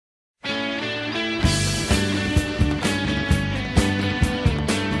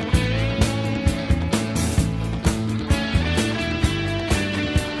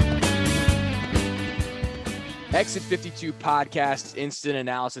Exit 52 podcast, instant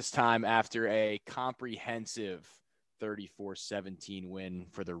analysis time after a comprehensive 34-17 win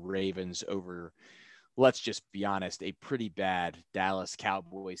for the Ravens over, let's just be honest, a pretty bad Dallas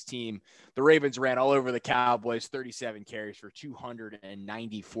Cowboys team. The Ravens ran all over the Cowboys, 37 carries for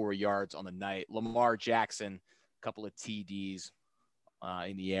 294 yards on the night. Lamar Jackson, a couple of TDs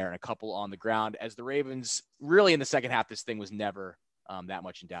in the air and a couple on the ground, as the Ravens really in the second half, this thing was never that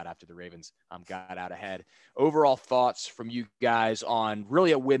much in doubt after the Ravens got out ahead. Overall thoughts from you guys on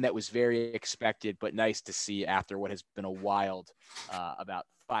really a win that was very expected, but nice to see after what has been a wild about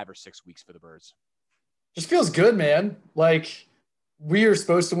 5 or 6 weeks for the Birds. Just feels good, man. Like, we are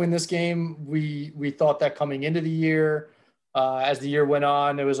supposed to win this game. We thought that coming into the year. As the year went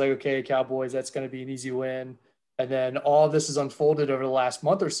on, it was like, okay, Cowboys, that's going to be an easy win. And then all of this has unfolded over the last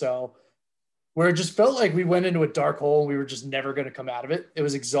month or so, where it just felt like we went into a dark hole and we were just never going to come out of it. It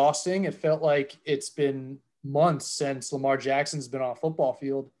was exhausting. It felt like it's been months since Lamar Jackson's been on a football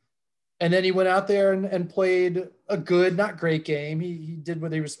field. And then he went out there and played a good, not great game. He did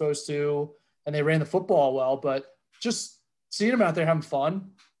what he was supposed to, and they ran the football well. But just seeing him out there having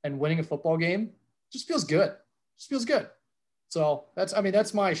fun and winning a football game just feels good. Just feels good. So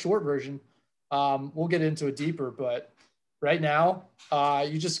that's my short version. We'll get into it deeper, but right now,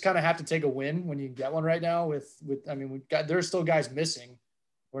 you just kind of have to take a win when you get one right now. There's still guys missing.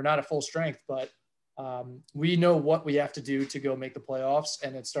 We're not at full strength, but we know what we have to do to go make the playoffs,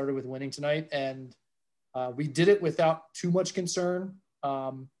 and it started with winning tonight. And we did it without too much concern.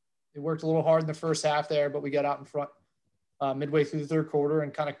 It worked a little hard in the first half there, but we got out in front midway through the third quarter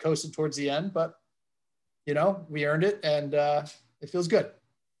and kind of coasted towards the end. But, we earned it, and it feels good. It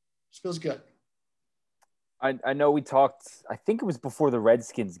just feels good. I know we talked, I think it was before the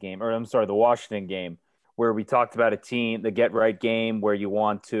Redskins game, or I'm sorry, the Washington game, where we talked about a team, the get right game where you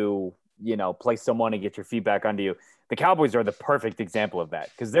want to, play someone and get your feedback under you. The Cowboys are the perfect example of that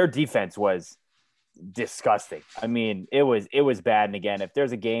because their defense was disgusting. I mean, it was bad. And again, if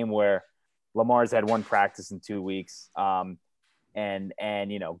there's a game where Lamar's had one practice in 2 weeks, and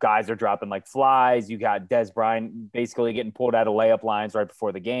guys are dropping like flies, you got Des Bryant basically getting pulled out of layup lines right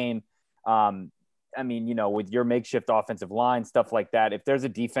before the game. With your makeshift offensive line, stuff like that, if there's a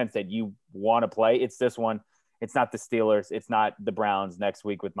defense that you want to play, it's this one. It's not the Steelers. It's not the Browns next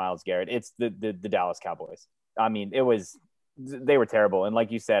week with Myles Garrett. It's the Dallas Cowboys. I mean, they were terrible. And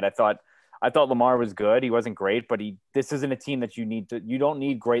like you said, I thought Lamar was good. He wasn't great, but this isn't a team that you don't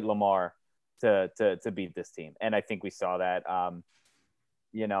need great Lamar to beat this team. And I think we saw that.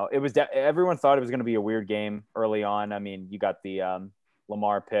 Everyone thought it was going to be a weird game early on. I mean, you got the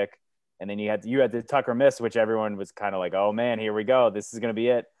Lamar pick. And then you had the Tucker miss, which everyone was kind of like, oh man, here we go. This is going to be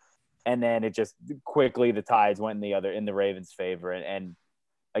it. And then it just quickly, the tides went in the Ravens' favor. And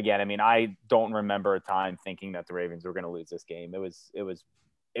again, I don't remember a time thinking that the Ravens were going to lose this game. It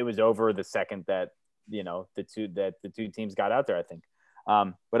was over the second that, the two teams got out there, I think.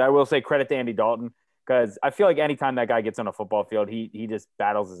 But I will say credit to Andy Dalton, because I feel like anytime that guy gets on a football field, he just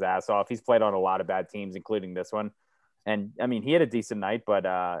battles his ass off. He's played on a lot of bad teams, including this one. And he had a decent night, but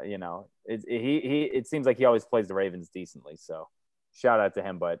it seems like he always plays the Ravens decently. So shout out to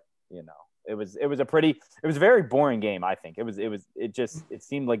him. But it was a very boring game. I think it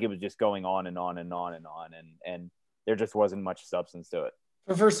seemed like it was just going on and on and on and on, and there just wasn't much substance to it.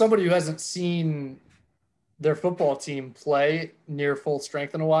 For somebody who hasn't seen their football team play near full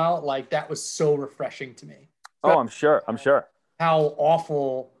strength in a while, like, that was so refreshing to me. Oh, I'm sure. How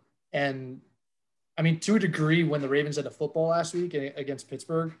awful. And to a degree, when the Ravens had the football last week against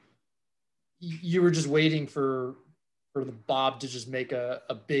Pittsburgh, you were just waiting for the Bob to just make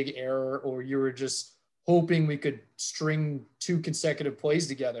a big error, or you were just hoping we could string 2 consecutive plays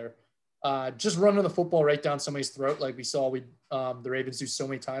together. Just running the football right down somebody's throat, like we saw the Ravens do so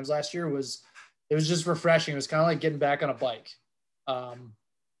many times last year, was just refreshing. It was kind of like getting back on a bike,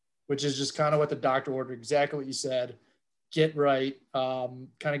 which is just kind of what the doctor ordered, exactly what you said. Get right, kind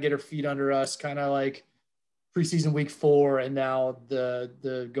of get her feet under us, kind of like preseason week 4, and now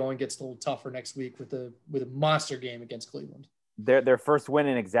the going gets a little tougher next week with a monster game against Cleveland. Their first win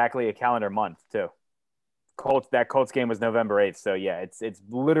in exactly a calendar month too. That Colts game was November 8th, so yeah, it's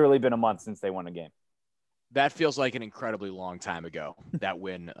literally been a month since they won a game. That feels like an incredibly long time ago, that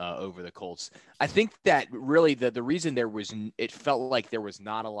win over the Colts. I think that really the reason it felt like there was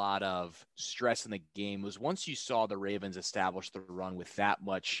not a lot of stress in the game was once you saw the Ravens establish the run with that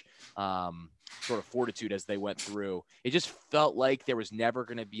much sort of fortitude as they went through, it just felt like there was never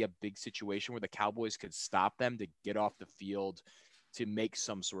going to be a big situation where the Cowboys could stop them to get off the field to make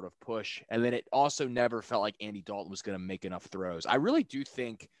some sort of push. And then it also never felt like Andy Dalton was going to make enough throws. I really do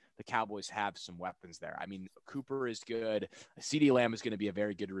think the Cowboys have some weapons there. I mean, Cooper is good. CeeDee Lamb is going to be a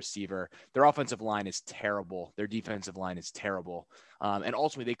very good receiver. Their offensive line is terrible. Their defensive line is terrible. And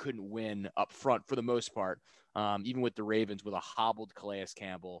ultimately, they couldn't win up front for the most part, even with the Ravens with a hobbled Calais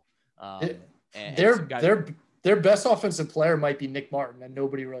Campbell. Their best offensive player might be Nick Martin, and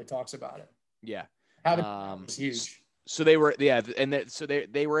nobody really talks about it. Yeah. It's huge. So they were, so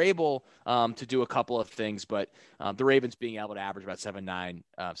they were able to do a couple of things, but the Ravens being able to average about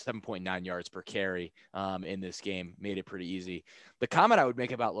 7.9 yards per carry in this game made it pretty easy. The comment I would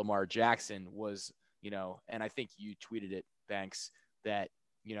make about Lamar Jackson was, and I think you tweeted it, Banks, that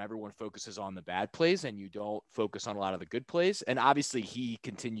everyone focuses on the bad plays and you don't focus on a lot of the good plays. And obviously he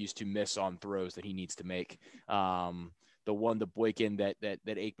continues to miss on throws that he needs to make. The Boykin that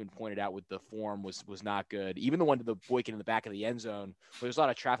Aikman pointed out with the form was not good. Even the one to the Boykin in the back of the end zone, there's a lot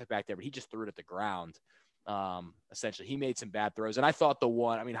of traffic back there, but he just threw it at the ground. Essentially, he made some bad throws. And I thought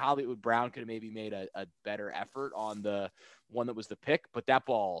Hollywood Brown could have maybe made a better effort on the one that was the pick, but that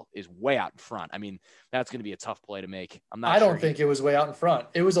ball is way out in front. I mean, that's going to be a tough play to make. I don't think it was way out in front.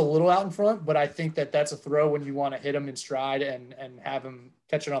 It was a little out in front, but I think that's a throw when you want to hit him in stride and have him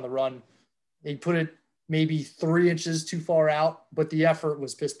catch it on the run. He put it maybe 3 inches too far out, but the effort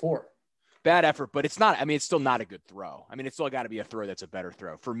was piss poor. Bad effort, but it's not. I mean, it's still not a good throw. I mean, it's still got to be a throw that's a better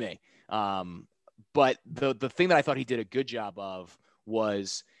throw for me. But the thing that I thought he did a good job of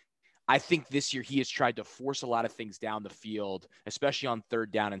was, I think this year he has tried to force a lot of things down the field, especially on third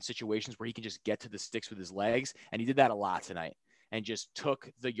down in situations where he can just get to the sticks with his legs. And he did that a lot tonight and just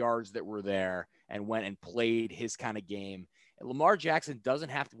took the yards that were there and went and played his kind of game. And Lamar Jackson doesn't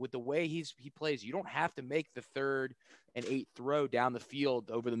have to, with the way he plays, you don't have to make the 3rd and 8th throw down the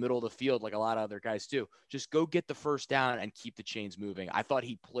field over the middle of the field like a lot of other guys do. Just go get the first down and keep the chains moving. I thought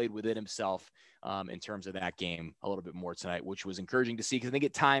he played within himself in terms of that game a little bit more tonight, which was encouraging to see, because I think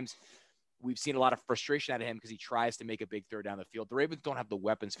at times we've seen a lot of frustration out of him because he tries to make a big throw down the field. The Ravens don't have the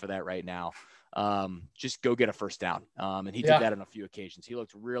weapons for that right now. Just go get a first down. And he did that on a few occasions. He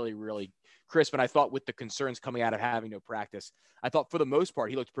looked really, really crisp. And I thought with the concerns coming out of having no practice, I thought for the most part,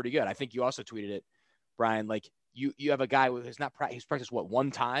 he looked pretty good. I think you also tweeted it, Brian, like you have a guy who has not he's practiced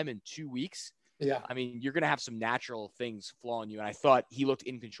one time in 2 weeks. Yeah. I mean, you're going to have some natural things flaw in you. And I thought he looked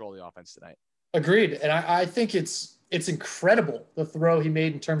in control of the offense tonight. Agreed. And I think it's incredible, the throw he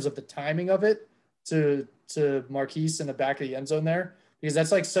made in terms of the timing of it to Marquise in the back of the end zone there, because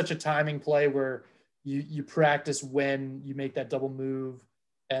that's like such a timing play where you practice when you make that double move,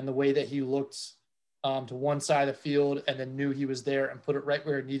 and the way that he looked to one side of the field and then knew he was there and put it right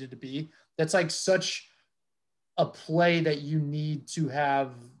where it needed to be. That's like such a play that you need to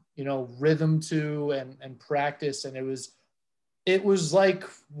have, rhythm to and practice. And it was like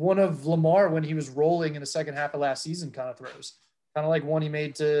one of Lamar when he was rolling in the second half of last season kind of throws, kind of like one he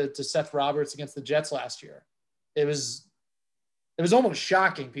made to Seth Roberts against the Jets last year. It was almost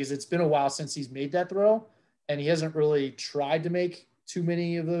shocking because it's been a while since he's made that throw, and he hasn't really tried to make too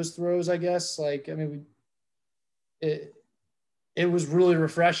many of those throws, I guess. It was really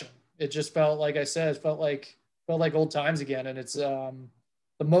refreshing. It just felt, like I said, felt like old times again. And it's the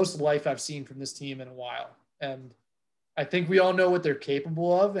most life I've seen from this team in a while. And I think we all know what they're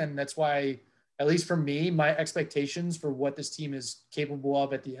capable of. And that's why, at least for me, my expectations for what this team is capable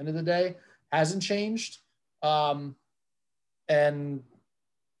of at the end of the day hasn't changed.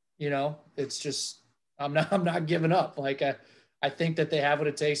 It's just, I'm not giving up. I think that they have what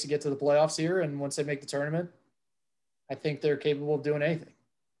it takes to get to the playoffs here. And once they make the tournament, I think they're capable of doing anything.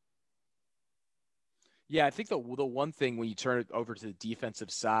 Yeah, I think the one thing when you turn it over to the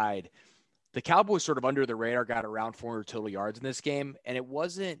defensive side, the Cowboys sort of under the radar got around 400 total yards in this game. And it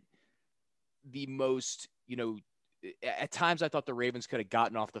wasn't the most, at times I thought the Ravens could have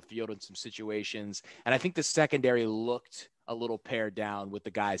gotten off the field in some situations. And I think the secondary looked a little pared down with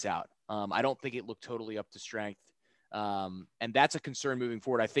the guys out. I don't think it looked totally up to strength. And that's a concern moving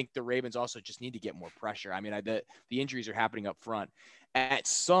forward. I think the Ravens also just need to get more pressure. I mean, the injuries are happening up front. I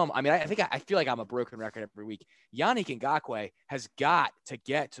feel like I'm a broken record every week. Yannick Ngakoue has got to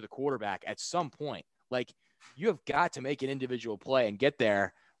get to the quarterback at some point. Like, you have got to make an individual play and get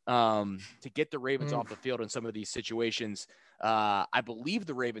there to get the Ravens off the field in some of these situations. I believe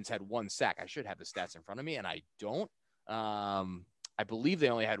the Ravens had 1 sack. I should have the stats in front of me, and I don't. I believe they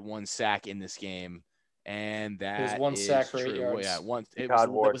only had 1 sack in this game. And that was 1 sack for 8 yards. Yeah,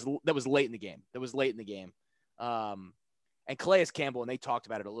 that was late in the game. And Calais Campbell, and they talked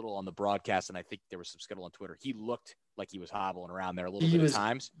about it a little on the broadcast, and I think there was some scuttle on Twitter. He looked like he was hobbling around there a little bit at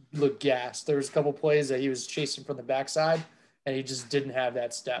times. He looked gassed. There was a couple plays that he was chasing from the backside, and he just didn't have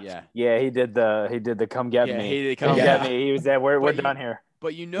that step. Yeah, he did the come get me. He did come get me. He was there. We're done here.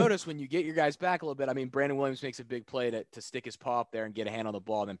 But you notice when you get your guys back a little bit, I mean, Brandon Williams makes a big play to stick his paw up there and get a hand on the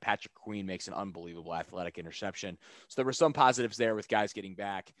ball. And then Patrick Queen makes an unbelievable athletic interception. So there were some positives there with guys getting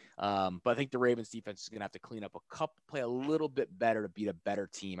back. But I think the Ravens defense is going to have to clean up play a little bit better to beat a better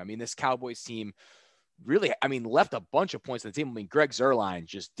team. I mean, this Cowboys team really, left a bunch of points on the team. I mean, Greg Zuerlein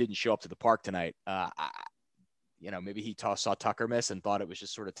just didn't show up to the park tonight. Maybe he saw Tucker miss and thought it was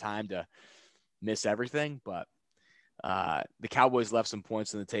just sort of time to miss everything. But the Cowboys left some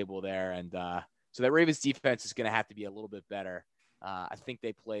points on the table there. And so that Ravens defense is going to have to be a little bit better. I think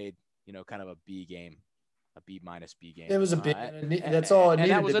they played, kind of a B game, a B- B game. It was a B. That's all it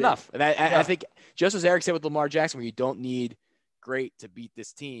needed. And that was enough. And I think, just as Eric said with Lamar Jackson, where you don't need great to beat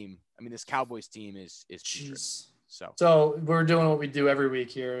this team. I mean, this Cowboys team is So we're doing what we do every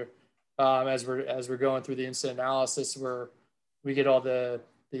week here. As we're going through the instant analysis, where we get all the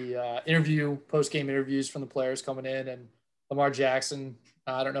post-game interviews from the players coming in, and Lamar Jackson,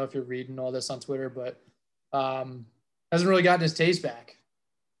 I don't know if you're reading all this on Twitter, but hasn't really gotten his taste back.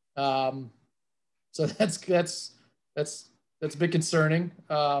 So that's a bit concerning.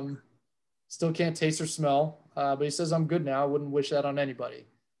 Still can't taste or smell, but he says, I'm good now. I wouldn't wish that on anybody,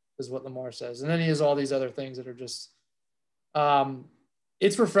 is what Lamar says. And then he has all these other things that are just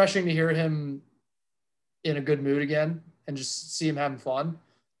it's refreshing to hear him in a good mood again and just see him having fun.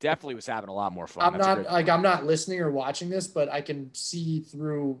 Definitely was having a lot more fun. I'm not listening or watching this, but I can see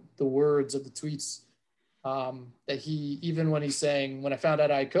through the words of the tweets that he, even when he's saying, when I found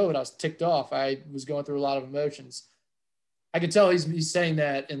out I had COVID, I was ticked off. I was going through a lot of emotions. I could tell he's saying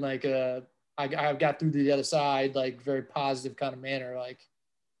that in like I got through to the other side, like very positive kind of manner. Like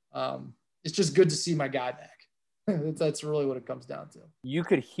it's just good to see my guy back. That's really what it comes down to. You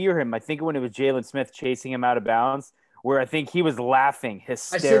could hear him. I think when it was Jalen Smith chasing him out of bounds, where I think he was laughing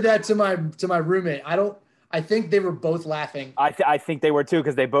hysterically. I said that to my roommate. I think they were both laughing. I think they were too,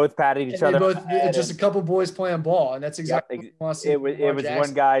 because they both patted each other. Just a couple boys playing ball, and that's exactly what you want to see. It was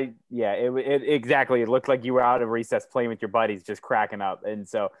one guy. Yeah, exactly. It looked like you were out of recess playing with your buddies, just cracking up. And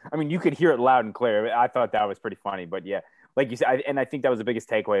so, I mean, you could hear it loud and clear. I thought that was pretty funny. But yeah, like you said, and I think that was the biggest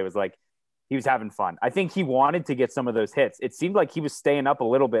takeaway, was like he was having fun. I think he wanted to get some of those hits. It seemed like he was staying up a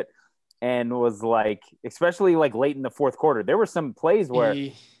little bit, and was like, especially like late in the fourth quarter, there were some plays where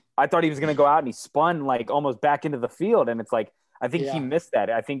I thought he was going to go out and he spun like almost back into the field. And it's like, I think he missed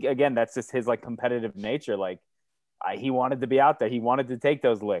that. I think, again, that's just his like competitive nature. Like he wanted to be out there. He wanted to take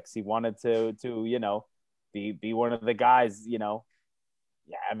those licks. He wanted to, be one of the guys,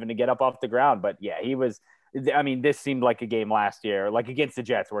 having to get up off the ground. But yeah, this seemed like a game last year, like against the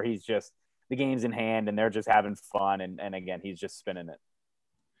Jets, where he's just, the game's in hand and they're just having fun. And again, he's just spinning it.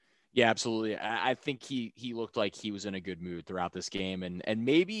 Yeah, absolutely. I think he looked like he was in a good mood throughout this game. And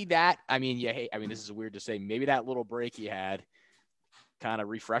maybe that, this is weird to say, maybe that little break he had kind of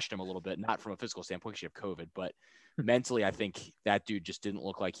refreshed him a little bit, not from a physical standpoint because you have COVID, but mentally, I think that dude just didn't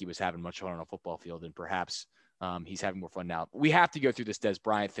look like he was having much fun on a football field, and perhaps he's having more fun now. We have to go through this Des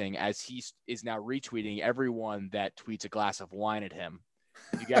Bryant thing, as he is now retweeting everyone that tweets a glass of wine at him.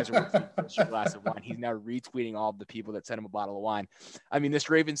 If you guys are retweeting a glass of wine, he's now retweeting all of the people that sent him a bottle of wine. I mean, this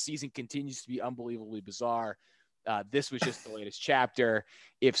Ravens season continues to be unbelievably bizarre. This was just the latest chapter.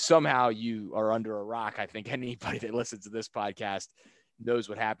 If somehow you are under a rock, I think anybody that listens to this podcast knows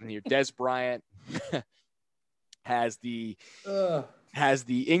what happened here. Des Bryant has the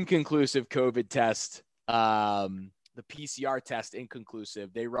inconclusive COVID test, the PCR test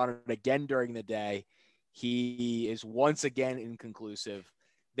inconclusive. They run it again during the day. He is once again inconclusive.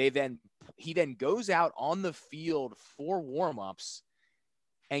 He then goes out on the field for warmups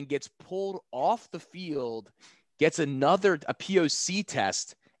and gets pulled off the field, gets a POC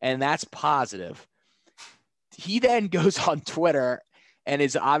test, and that's positive. He then goes on Twitter and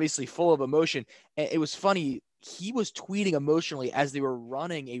is obviously full of emotion. And it was funny. He was tweeting emotionally as they were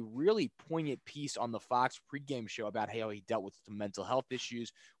running a really poignant piece on the Fox pregame show about how he dealt with some mental health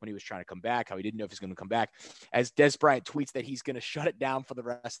issues when he was trying to come back, how he didn't know if he's going to come back. As Des Bryant tweets that he's going to shut it down for the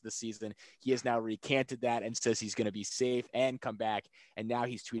rest of the season, he has now recanted that and says he's going to be safe and come back. And now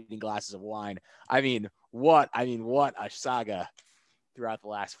he's tweeting glasses of wine. What a saga throughout the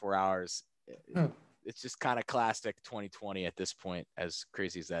last 4 hours. It's just kind of classic 2020 at this point, as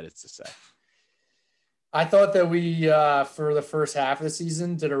crazy as that is to say. I thought that we, for the first half of the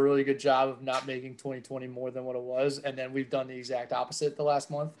season, did a really good job of not making 2020 more than what it was. And then we've done the exact opposite the last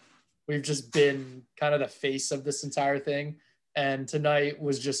month. We've just been kind of the face of this entire thing. And tonight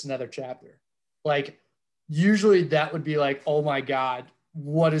was just another chapter. Like, usually that would be like, oh my God,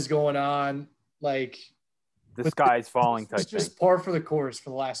 what is going on? Like, the sky's falling type thing. It's just par for the course for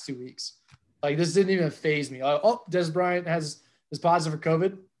the last 2 weeks. Like, this didn't even faze me. Oh, Des Bryant has is positive for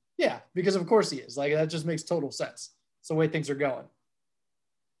COVID? Yeah, because of course he is. Like, that just makes total sense. It's the way things are going.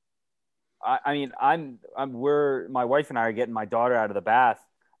 I mean, my wife and I are getting my daughter out of the bath,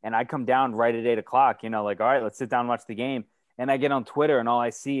 and I come down right at 8:00. Like, all right, let's sit down and watch the game. And I get on Twitter, and all I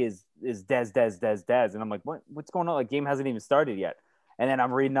see is Dez, and I'm like, what's going on? Like, game hasn't even started yet. And then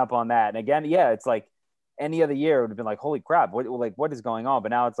I'm reading up on that, and again, yeah, it's like any other year it would have been like, holy crap, what is going on? But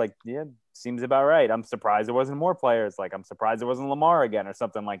now it's like, yeah, seems about right. I'm surprised there wasn't more players. Like, I'm surprised there wasn't Lamar again or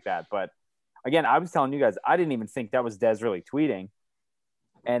something like that. But again, I was telling you guys, I didn't even think that was Dez really tweeting.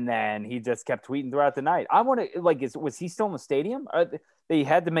 And then he just kept tweeting throughout the night. I want to was he still in the stadium? They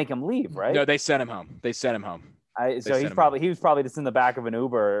had to make him leave, right? No, they sent him home. So he was probably just in the back of an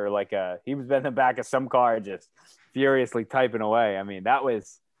Uber, or he was in the back of some car just furiously typing away. I mean, that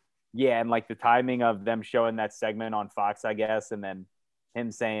was, yeah. And like the timing of them showing that segment on Fox, I guess, and then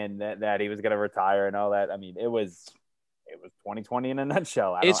him saying that he was going to retire and all that. I mean, it was 2020 in a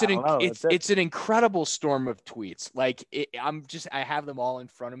nutshell. It's an incredible storm of tweets. Like, I have them all in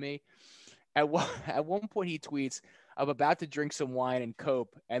front of me. At one point he tweets, "I'm about to drink some wine and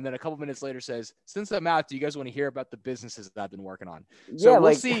cope," and then a couple minutes later says, "Since I'm out, do you guys want to hear about the businesses that I've been working on?" So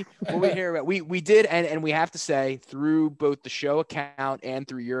we'll see what we hear about. We did, and we have to say, through both the show account and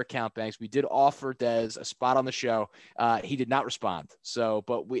through your account, Banks, we did offer Dez a spot on the show. He did not respond. So,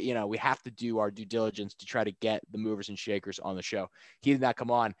 but we have to do our due diligence to try to get the movers and shakers on the show. He did not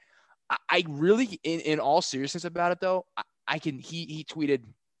come on. I really, in all seriousness about it though, he tweeted,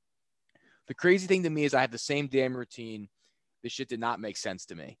 "The crazy thing to me is I have the same damn routine. This shit did not make sense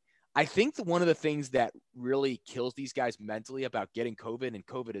to me." I think that one of the things that really kills these guys mentally about getting COVID, and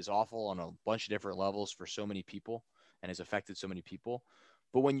COVID is awful on a bunch of different levels for so many people and has affected so many people.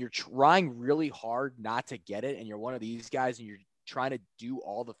 But when you're trying really hard not to get it, and you're one of these guys and you're trying to do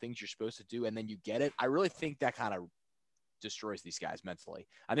all the things you're supposed to do, and then you get it, I really think that kind of destroys these guys mentally.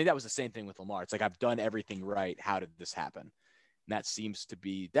 I think that was the same thing with Lamar. It's like, I've done everything right. How did this happen? And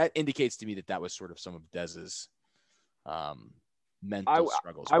that indicates to me that was sort of some of Dez's mental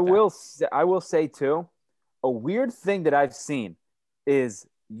struggles. I will say too, a weird thing that I've seen is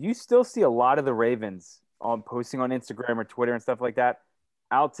you still see a lot of the Ravens posting on Instagram or Twitter and stuff like that,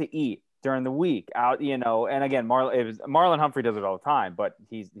 out to eat during the week, out, and again, Marlon Humphrey does it all the time, but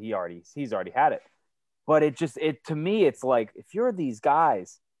he's already had it. But to me, it's like, if you're these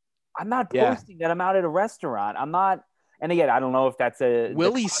guys, I'm not posting that I'm out at a restaurant. I'm not. And again, I don't know if that's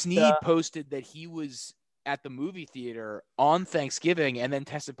Willie Snead posted that he was at the movie theater on Thanksgiving and then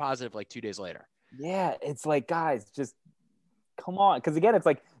tested positive like 2 days later. Yeah, it's like, guys, just come on. Because again, it's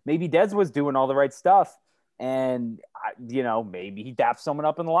like, maybe Dez was doing all the right stuff, and maybe he dapped someone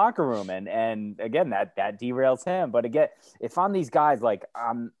up in the locker room, and again, that derails him. But again, if I'm these guys, like,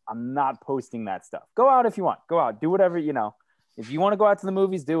 I'm not posting that stuff. Go out if you want. Go out, do whatever. If you want to go out to the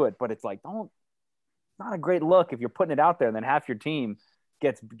movies, do it. But it's like, not a great look if you're putting it out there and then half your team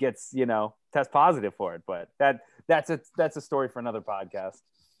gets test positive for it. But that's a story for another podcast.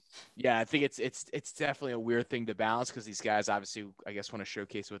 Yeah, I think it's definitely a weird thing to balance, because these guys obviously, I guess, want to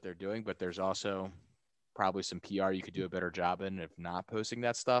showcase what they're doing, but there's also probably some PR you could do a better job in if not posting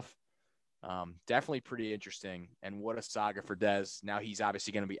that stuff. Definitely pretty interesting, and what a saga for Dez. Now he's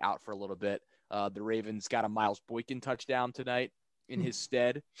obviously going to be out for a little bit. The Ravens got a Miles Boykin touchdown tonight in his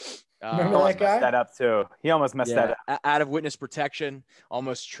stead. Remember that guy? Messed that up too. He almost messed that up. Out of witness protection,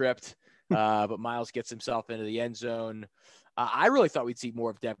 almost tripped. But Miles gets himself into the end zone. I really thought we'd see more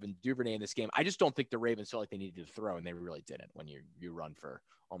of Devin Duvernay in this game. I just don't think the Ravens felt like they needed to throw, and they really didn't when you run for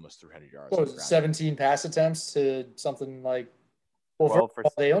almost 300 yards. What was it, 17 pass attempts to something like 12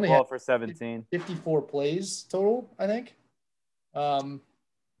 they only had for 17. 54 plays total, I think.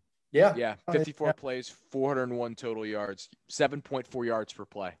 Yeah, 54 plays, 401 total yards, 7.4 yards per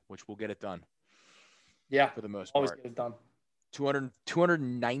play, which will get it done. Yeah, for the most always part. get it done.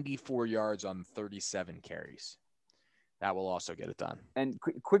 294 yards on 37 carries. That will also get it done. And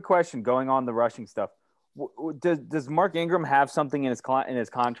quick question, going on the rushing stuff. Does Mark Ingram have something in his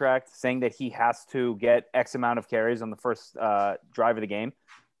contract saying that he has to get X amount of carries on the first drive of the game?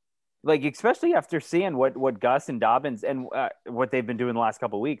 Like, especially after seeing what Gus and Dobbins and what they've been doing the last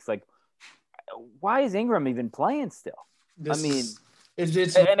couple of weeks. Like, why is Ingram even playing still?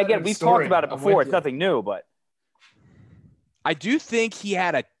 It's and again, we've talked about it before. It's nothing new, but I do think he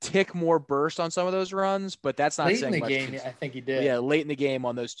had a tick more burst on some of those runs, but that's not saying much. Late in the game, I think he did. Yeah, late in the game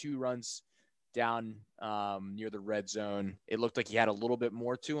on those two runs down near the red zone, it looked like he had a little bit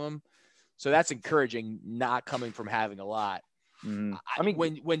more to him. So that's encouraging, not coming from having a lot. Mm-hmm. I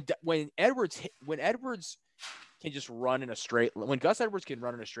mean, when Edwards can just run in a straight. When Gus Edwards can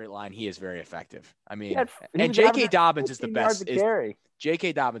run in a straight line, he is very effective. I mean, he and was J.K. averaging Dobbins is the 15 yards best. a carry.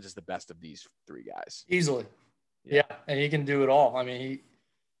 J.K. Dobbins is the best of these three guys. Easily. Yeah, and he can do it all. I mean,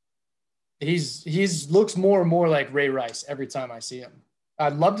 he's looks more and more like Ray Rice every time I see him.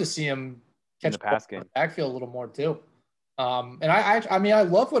 I'd love to see him catch in the pass game, backfield a little more too. And I mean, I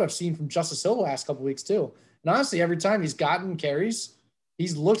love what I've seen from Justice Hill the last couple of weeks too. And honestly, every time he's gotten carries,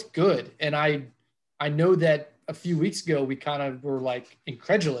 he's looked good. And I know that a few weeks ago we kind of were like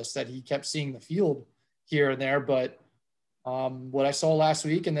incredulous that he kept seeing the field here and there. But what I saw last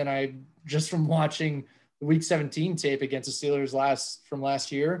week, and then I just from watching the Week 17 tape against the Steelers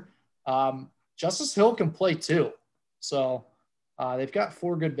last year, Justice Hill can play too. So they've got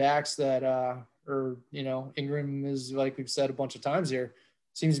 4 good backs that Ingram is, like we've said a bunch of times here,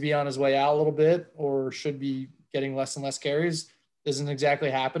 seems to be on his way out a little bit or should be getting less and less carries. Isn't exactly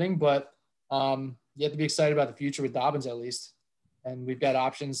happening, but you have to be excited about the future with Dobbins at least. And we've got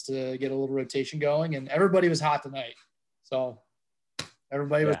options to get a little rotation going, and everybody was hot tonight. So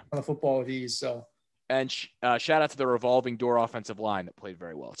everybody was on the football with ease. So. And shout out to the revolving door offensive line that played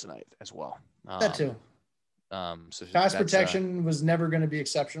very well tonight as well. That too. So pass protection was never going to be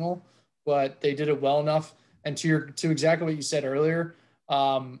exceptional, but they did it well enough. And to exactly what you said earlier,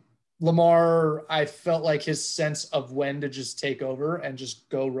 Lamar, I felt like his sense of when to just take over and just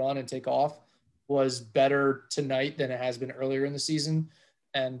go run and take off was better tonight than it has been earlier in the season.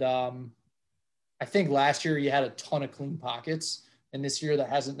 And I think last year he had a ton of clean pockets, and this year that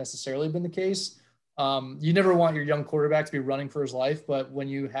hasn't necessarily been the case. You never want your young quarterback to be running for his life, but when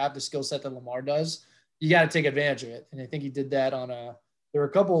you have the skill set that Lamar does, you got to take advantage of it. And I think he did that there were a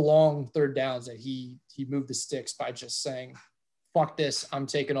couple of long third downs that he moved the sticks by just saying, fuck this, I'm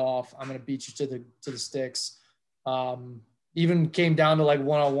taking off. I'm going to beat you to the sticks. Even came down to like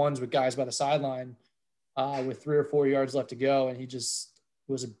one-on-ones with guys by the sideline with 3 or 4 yards left to go. And he just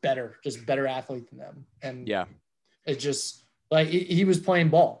was a better athlete than them. And yeah, it just like he was playing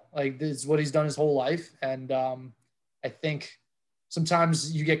ball. Like this is what he's done his whole life. And I think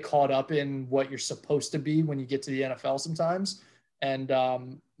sometimes you get caught up in what you're supposed to be when you get to the NFL sometimes. And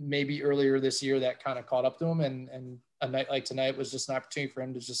maybe earlier this year that kind of caught up to him. And a night like tonight was just an opportunity for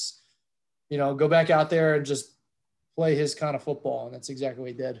him to just, go back out there and just play his kind of football. And that's exactly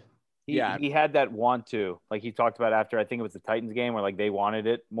what he did. He had that want to, like he talked about after, I think it was the Titans game where like they wanted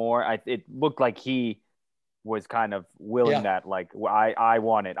it more. It looked like he was kind of willing that, like, I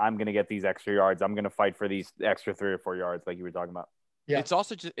want it. I'm going to get these extra yards. I'm going to fight for these extra 3 or 4 yards like you were talking about. Yeah. It's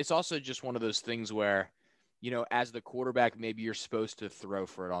also just one of those things where, as the quarterback, maybe you're supposed to throw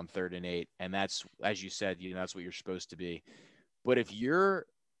for it on 3rd and 8. And that's, as you said, that's what you're supposed to be. But if you're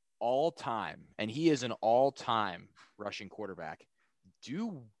all time, and he is an all-time rushing quarterback,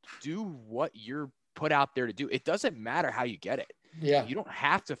 do what you're put out there to do. It doesn't matter how you get it. Yeah. You don't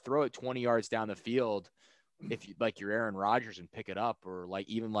have to throw it 20 yards down the field if you like you're Aaron Rodgers and pick it up, or like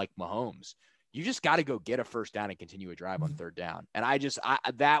even like Mahomes. You just got to go get a first down and continue a drive on 3rd down. And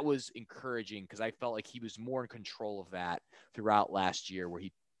that was encouraging because I felt like he was more in control of that throughout last year, where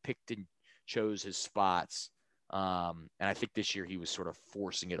he picked and chose his spots. And I think this year he was sort of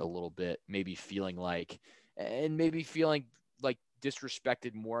forcing it a little bit, maybe feeling like disrespected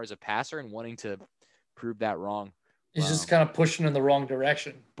more as a passer and wanting to prove that wrong. He's just kind of pushing in the wrong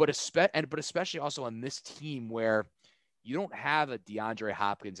direction. But especially also on this team where you don't have a DeAndre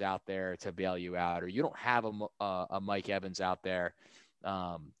Hopkins out there to bail you out, or you don't have a Mike Evans out there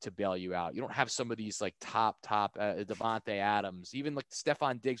to bail you out. You don't have some of these like top Devontae Adams, even like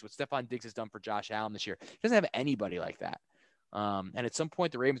Stephon Diggs. What Stephon Diggs has done for Josh Allen this year, he doesn't have anybody like that. And at some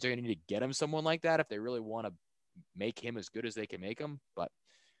point, the Ravens are going to need to get him someone like that if they really want to make him as good as they can make him. But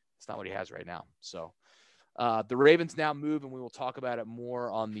it's not what he has right now. So the Ravens now move, and we will talk about it more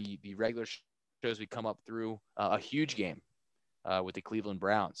on the regular shows we come up through. A huge game with the Cleveland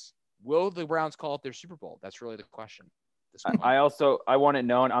Browns. Will the Browns call it their Super Bowl? That's really the question. I want it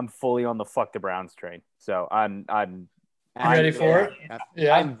known I'm fully on the fuck the Browns train. So I'm ready for it.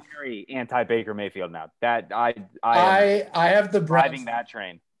 Yeah, I'm very anti Baker Mayfield now. That I have the Browns driving that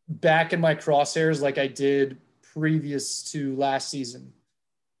train back in my crosshairs like I did previous to last season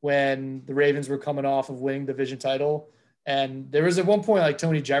when the Ravens were coming off of winning the division title. And there was at one point like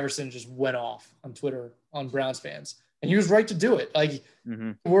Tony Jefferson just went off on Twitter on Browns fans, and he was right to do it. Like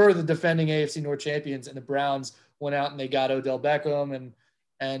we're the defending AFC North champions, and the Browns went out and they got Odell Beckham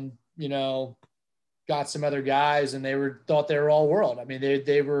and got some other guys, and thought they were all world. I mean,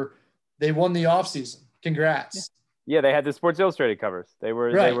 they won the offseason. Congrats. Yeah, they had the Sports Illustrated covers. They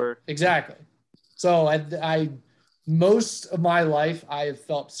were exactly. So I most of my life, I have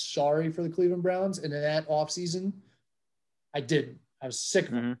felt sorry for the Cleveland Browns. And in that offseason, I didn't. I was sick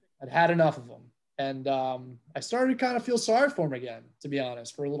of them. I'd had enough of them. And I started to kind of feel sorry for them again, to be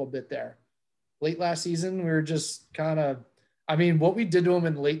honest, for a little bit there. Late last season, we were just kind of, I mean, what we did to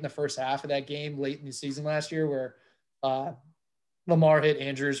them late in the first half of that game, late in the season last year, where Lamar hit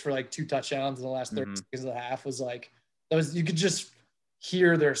Andrews for like 2 touchdowns in the last 30 seconds of the half was like, that was, you could just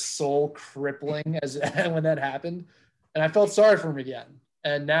hear their soul crippling as when that happened. And I felt sorry for them again.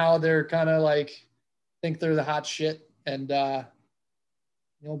 And now they're kind of like, think they're the hot shit. And,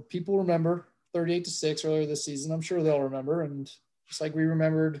 people remember 38-6 earlier this season. I'm sure they'll remember. And just like we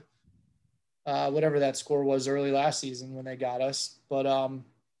remembered whatever that score was early last season when they got us. But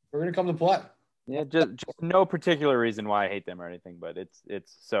we're going to come to play. Yeah, just no particular reason why I hate them or anything, but it's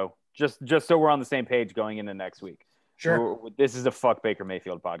so just so we're on the same page going into next week. Sure. This is a fuck Baker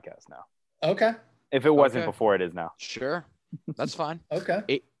Mayfield podcast now. Okay. If it wasn't before, it is now. Sure. That's fine.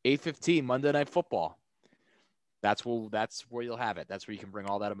 Okay. 8:15 Monday Night Football. That's where you'll have it. That's where you can bring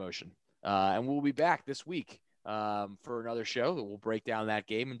all that emotion. And we'll be back this week for another show that will break down that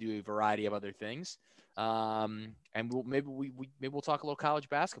game and do a variety of other things. And maybe we'll talk a little college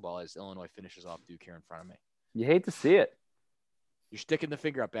basketball as Illinois finishes off Duke here in front of me. You hate to see it. You're sticking the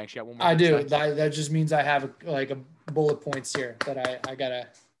finger up, Banks. You got one more. I do. That just means I have a bullet points here that I gotta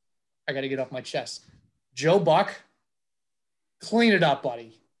get off my chest. Joe Buck, clean it up,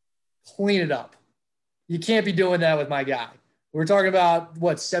 buddy. Clean it up. You can't be doing that with my guy. We're talking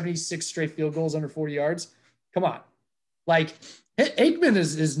about 76 straight field goals under 40 yards. Come on. Like Aikman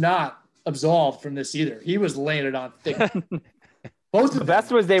is not absolved from this either. He was laying it on thick. Both of the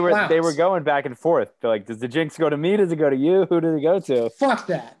best was they were going back and forth. They're like, does the jinx go to me? Does it go to you? Who does it go to? Fuck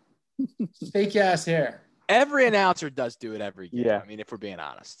that. Fake ass hair. Every announcer does do it every game. Yeah. I mean, if we're being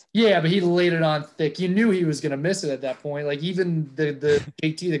honest. Yeah, but he laid it on thick. You knew he was going to miss it at that point. Like even the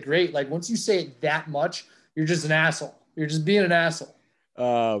JT the Great, like once you say it that much, you're just an asshole. You're just being an asshole.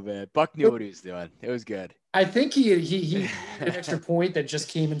 Oh man, Buck knew what he was doing. It was good. I think he an extra point that just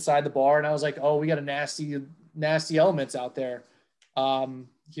came inside the bar, and I was like, oh, we got a nasty elements out there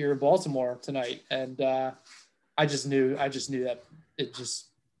here in Baltimore tonight, and I just knew that it just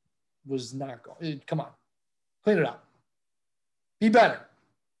was not going. Come on, clean it up, be better.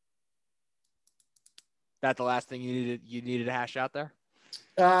 That the last thing you needed to hash out there?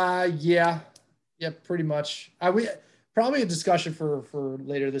 Yeah, pretty much. We probably a discussion for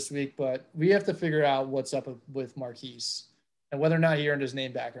later this week, but we have to figure out what's up with Marquise and whether or not he earned his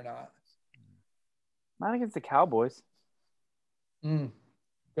name back or not. Not against the Cowboys. Okay.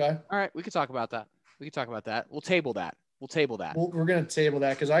 All right, we can talk about that. We'll table that. We're going to table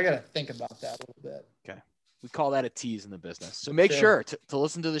that because I got to think about that a little bit. Okay. We call that a tease in the business. So make sure to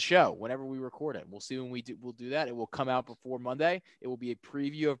listen to the show whenever we record it. We'll see when we'll do that. It will come out before Monday. It will be a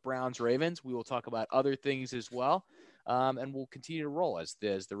preview of Browns Ravens. We will talk about other things as well. And we'll continue to roll as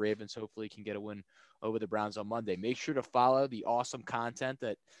the Ravens hopefully can get a win over the Browns on Monday. Make sure to follow the awesome content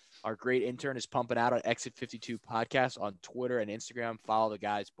that our great intern is pumping out on Exit 52 Podcast on Twitter and Instagram. Follow the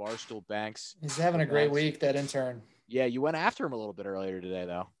guys, Barstool Banks. He's having a great week, that intern. Yeah, you went after him a little bit earlier today,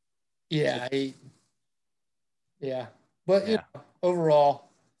 though. Yeah, but you know, overall,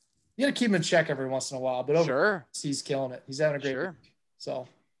 you got to keep him in check every once in a while. But overall, he's killing it. He's having a great week. So.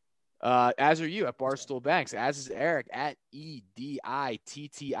 As are you at Barstool Banks, as is Eric at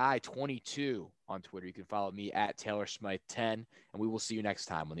EDITTI22 on Twitter. You can follow me at Taylor Smythe 10, and we will see you next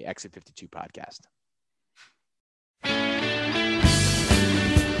time on the Exit 52 podcast.